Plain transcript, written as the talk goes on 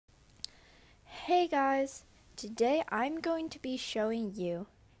Hey guys, today I'm going to be showing you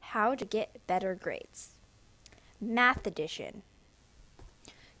how to get better grades. Math Edition.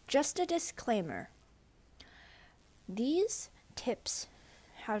 Just a disclaimer. These tips,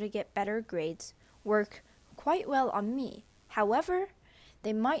 how to get better grades, work quite well on me. However,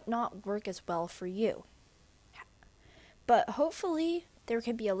 they might not work as well for you. But hopefully, there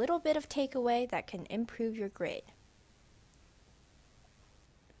can be a little bit of takeaway that can improve your grade.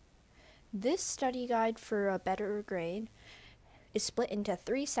 This study guide for a better grade is split into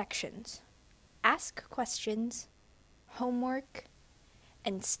 3 sections: ask questions, homework,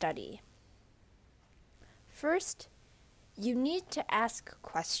 and study. First, you need to ask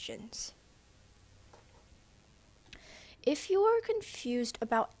questions. If you are confused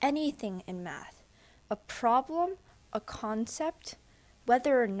about anything in math, a problem, a concept,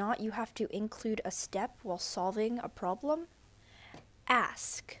 whether or not you have to include a step while solving a problem,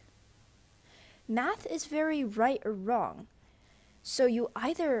 ask. Math is very right or wrong, so you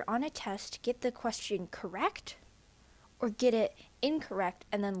either on a test get the question correct or get it incorrect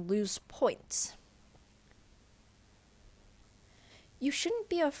and then lose points. You shouldn't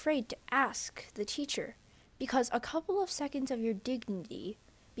be afraid to ask the teacher, because a couple of seconds of your dignity,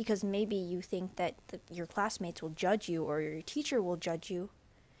 because maybe you think that your classmates will judge you or your teacher will judge you,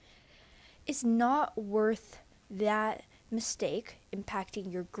 is not worth that mistake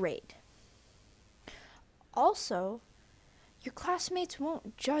impacting your grade. Also, your classmates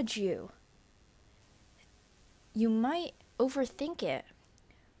won't judge you. You might overthink it,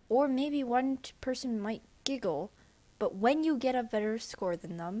 or maybe one person might giggle, but when you get a better score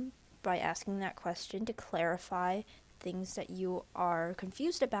than them by asking that question to clarify things that you are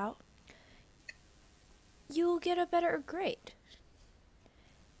confused about, you'll get a better grade.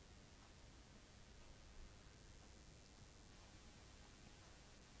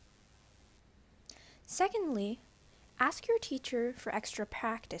 Secondly, ask your teacher for extra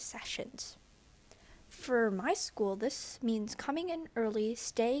practice sessions. For my school, this means coming in early,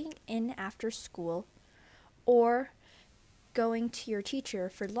 staying in after school, or going to your teacher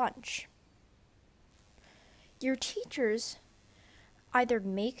for lunch. Your teachers either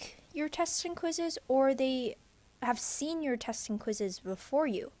make your tests and quizzes or they have seen your tests and quizzes before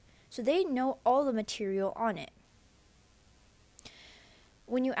you, so they know all the material on it.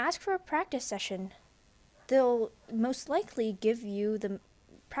 When you ask for a practice session, they'll most likely give you the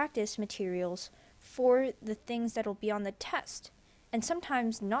practice materials for the things that'll be on the test. And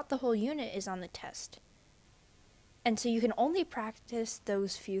sometimes not the whole unit is on the test. And so you can only practice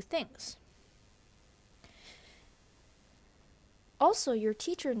those few things. Also, your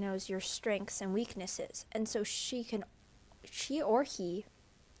teacher knows your strengths and weaknesses, and so she or he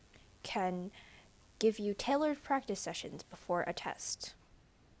can give you tailored practice sessions before a test.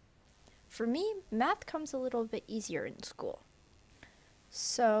 For me, math comes a little bit easier in school,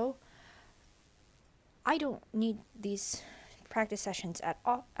 so I don't need these practice sessions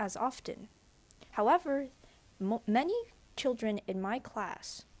as often. However, many children in my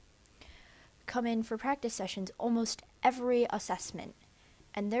class come in for practice sessions almost every assessment,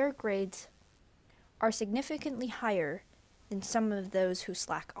 and their grades are significantly higher than some of those who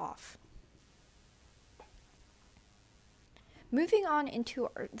slack off. Moving on into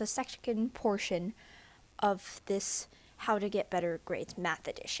the second portion of this How to Get Better Grades Math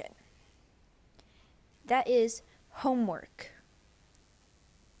Edition. That is homework.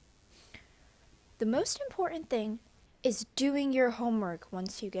 The most important thing is doing your homework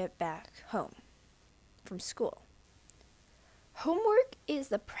once you get back home from school. Homework is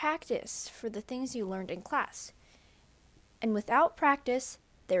the practice for the things you learned in class. And without practice,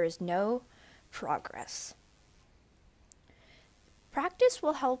 there is no progress. Practice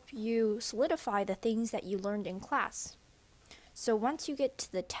will help you solidify the things that you learned in class. So once you get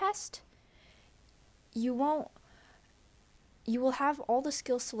to the test, you will have all the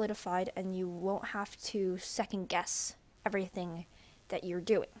skills solidified and you won't have to second guess everything that you're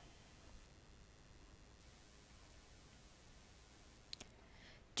doing.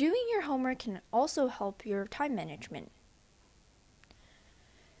 Doing your homework can also help your time management.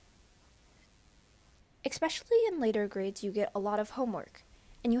 Especially in later grades, you get a lot of homework,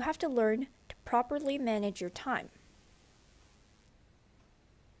 and you have to learn to properly manage your time.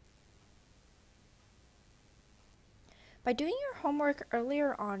 By doing your homework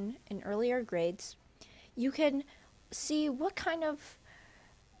earlier on in earlier grades, you can see what kind of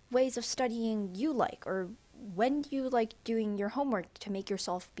ways of studying you like, or when you like doing your homework to make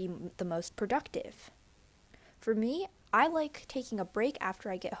yourself be the most productive. For me, I like taking a break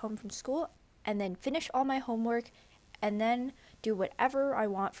after I get home from school and then finish all my homework and then do whatever I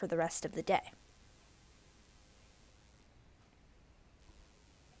want for the rest of the day.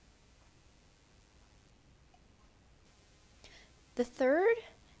 The third,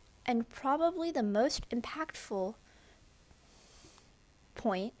 and probably the most impactful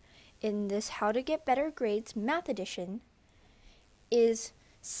point in this How to Get Better Grades Math Edition, is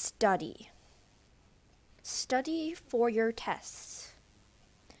study. Study for your tests.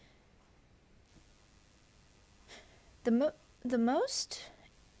 The most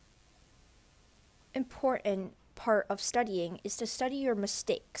important part of studying is to study your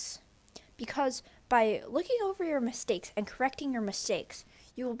mistakes, because by looking over your mistakes and correcting your mistakes,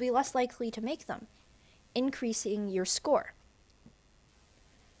 you will be less likely to make them, increasing your score.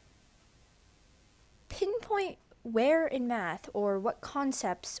 Pinpoint where in math, or what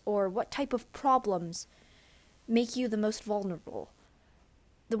concepts, or what type of problems make you the most vulnerable,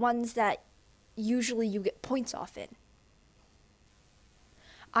 the ones that usually you get points off in.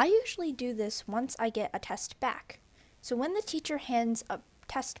 I usually do this once I get a test back. So when the teacher hands a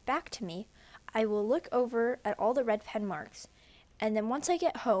test back to me, I will look over at all the red pen marks, and then once I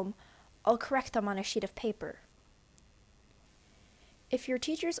get home, I'll correct them on a sheet of paper. If your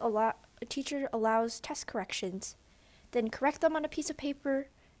teacher allows test corrections, then correct them on a piece of paper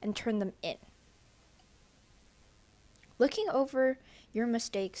and turn them in. Looking over your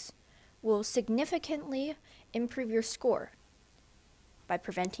mistakes will significantly improve your score by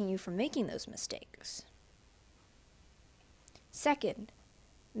preventing you from making those mistakes. Second,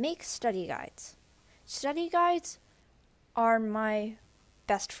 make study guides. Study guides are my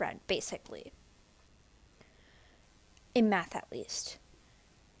best friend, basically. In math, at least.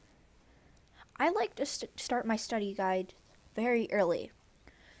 I like to start my study guide very early,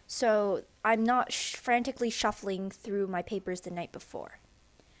 so I'm not frantically shuffling through my papers the night before.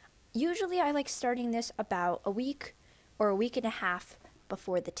 Usually I like starting this about a week or a week and a half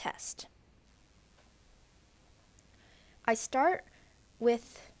before the test. I start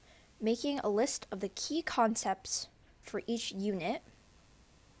with making a list of the key concepts for each unit,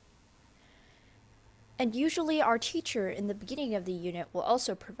 and usually our teacher in the beginning of the unit will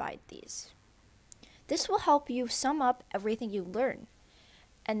also provide these. This will help you sum up everything you learn,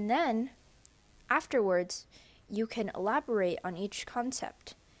 and then afterwards you can elaborate on each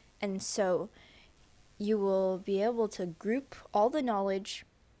concept, and so you will be able to group all the knowledge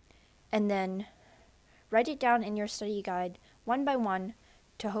and then write it down in your study guide one by one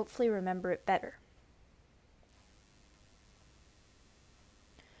to hopefully remember it better.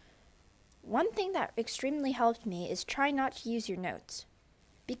 One thing that extremely helped me is try not to use your notes,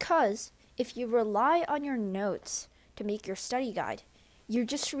 because if you rely on your notes to make your study guide, you're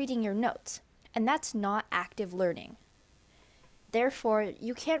just reading your notes, and that's not active learning. Therefore,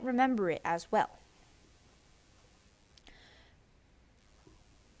 you can't remember it as well.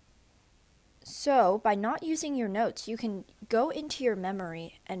 So, by not using your notes, you can go into your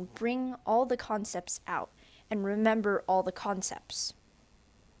memory and bring all the concepts out and remember all the concepts.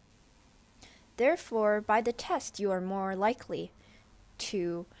 Therefore, by the test, you are more likely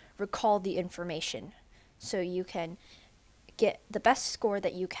to recall the information, so you can get the best score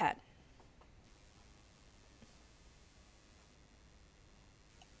that you can.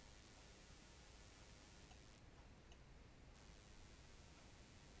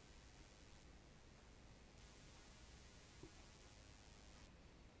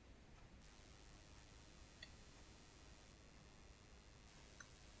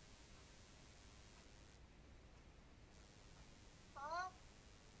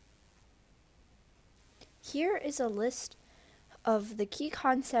 Here is a list of the key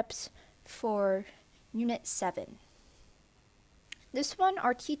concepts for Unit 7. This one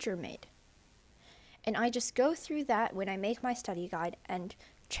our teacher made, and I just go through that when I make my study guide and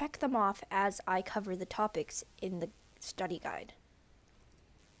check them off as I cover the topics in the study guide.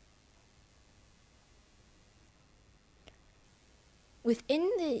 Within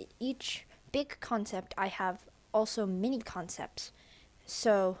each big concept, I have also mini concepts,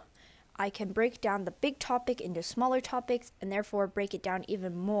 so I can break down the big topic into smaller topics and therefore break it down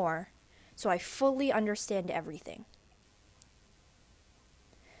even more so I fully understand everything.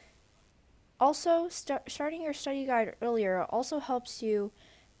 Also, starting your study guide earlier also helps you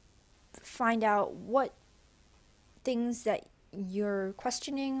find out what things that you're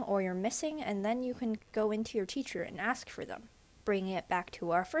questioning or you're missing, and then you can go into your teacher and ask for them, bringing it back to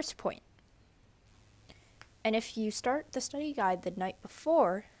our first point. And if you start the study guide the night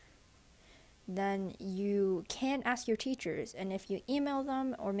before, then you can ask your teachers, and if you email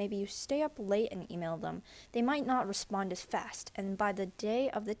them, or maybe you stay up late and email them, they might not respond as fast, and by the day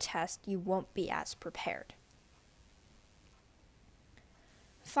of the test, you won't be as prepared.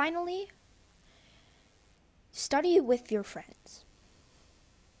 Finally, study with your friends.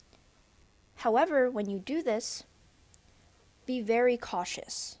 However, when you do this, be very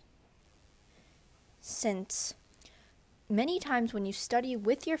cautious, since many times when you study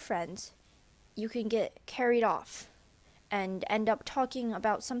with your friends, you can get carried off and end up talking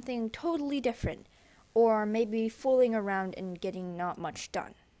about something totally different, or maybe fooling around and getting not much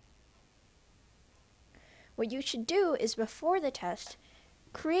done. What you should do is before the test,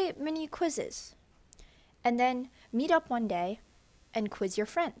 create mini quizzes, and then meet up one day and quiz your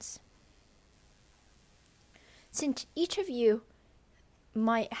friends. Since each of you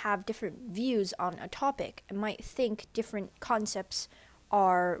might have different views on a topic and might think different concepts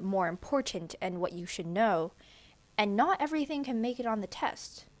are more important and what you should know, and not everything can make it on the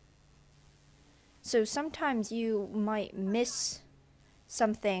test. So sometimes you might miss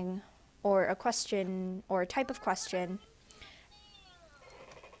something or a question or a type of question,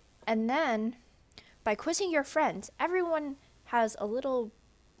 and then by quizzing your friends, everyone has a little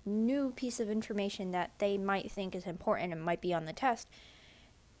new piece of information that they might think is important and might be on the test.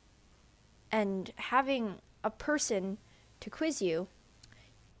 And having a person to quiz you,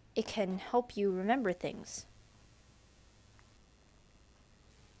 it can help you remember things.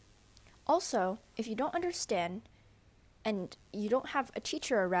 Also, if you don't understand and you don't have a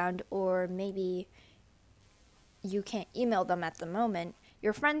teacher around, or maybe you can't email them at the moment,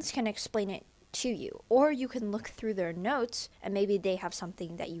 your friends can explain it to you, or you can look through their notes and maybe they have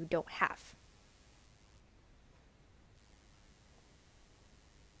something that you don't have.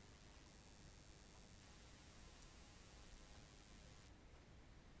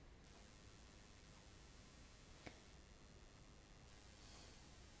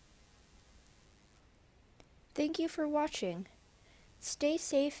 Thank you for watching. Stay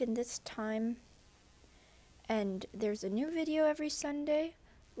safe in this time, and there's a new video every Sunday.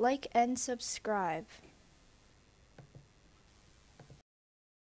 Like and subscribe.